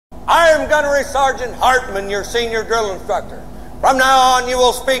I am Gunnery Sergeant Hartman, your senior drill instructor. From now on, you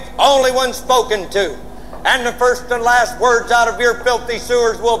will speak only when spoken to. And the first and last words out of your filthy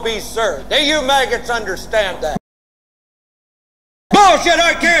sewers will be sir. Do you maggots understand that? Bullshit,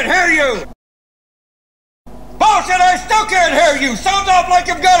 I can't hear you! Bullshit, I still can't hear you! Sounds off like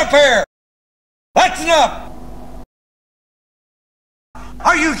you've got a pair! That's enough!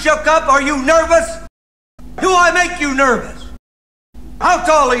 Are you shook up? Are you nervous? Do I make you nervous? How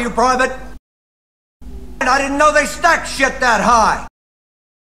tall are you, Private? I didn't know they stacked shit that high.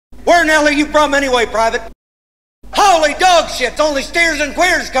 Where in hell are you from anyway, Private? Holy dog shit! Only steers and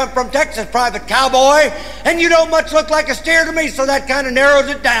queers come from Texas, Private Cowboy. And you don't much look like a steer to me, so that kind of narrows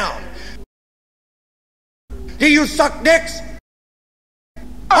it down. Do you suck dicks?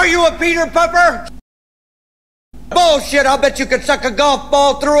 Are you a Peter Pupper? Bullshit, I'll bet you could suck a golf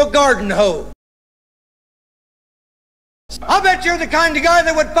ball through a garden hose. I'll bet you're the kind of guy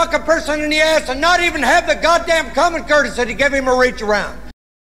that would fuck a person in the ass and not even have the goddamn common courtesy to give him a reach around.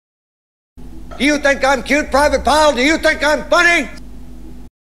 Do you think I'm cute, Private Pyle? Do you think I'm funny?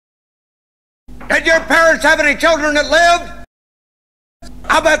 Did your parents have any children that lived?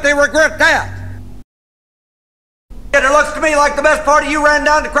 I bet they regret that. It looks to me like the best part of you ran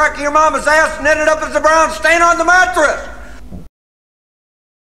down the crack of your mama's ass and ended up as a brown stain on the mattress.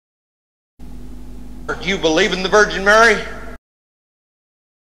 Do you believe in the Virgin Mary?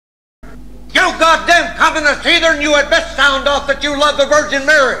 You goddamn communist heathen, you had best sound off that you love the Virgin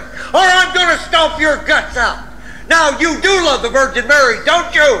Mary, or I'm gonna stomp your guts out. Now you do love the Virgin Mary,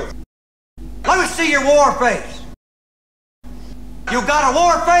 don't you? Let me see your war face. You got a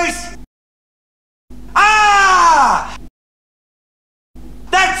war face? Ah!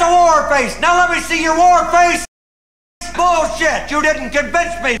 That's a war face. Now let me see your war face. Bullshit, you didn't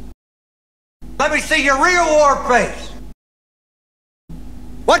convince me. Let me see your real war face.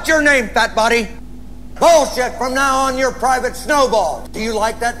 What's your name, fat body? Bullshit, from now on you're Private Snowball. Do you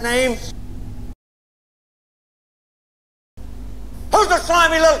like that name? Who's the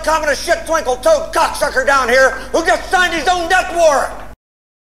slimy little communist shit twinkle-toed cocksucker down here who just signed his own death warrant?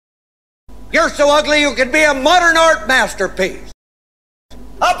 You're so ugly you could be a modern art masterpiece.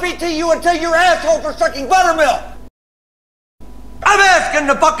 I'll PT you until you're asshole for sucking buttermilk. I'm asking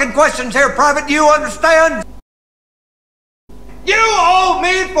the fucking questions here, Private. Do you understand? You owe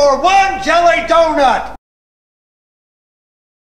me for one jelly donut.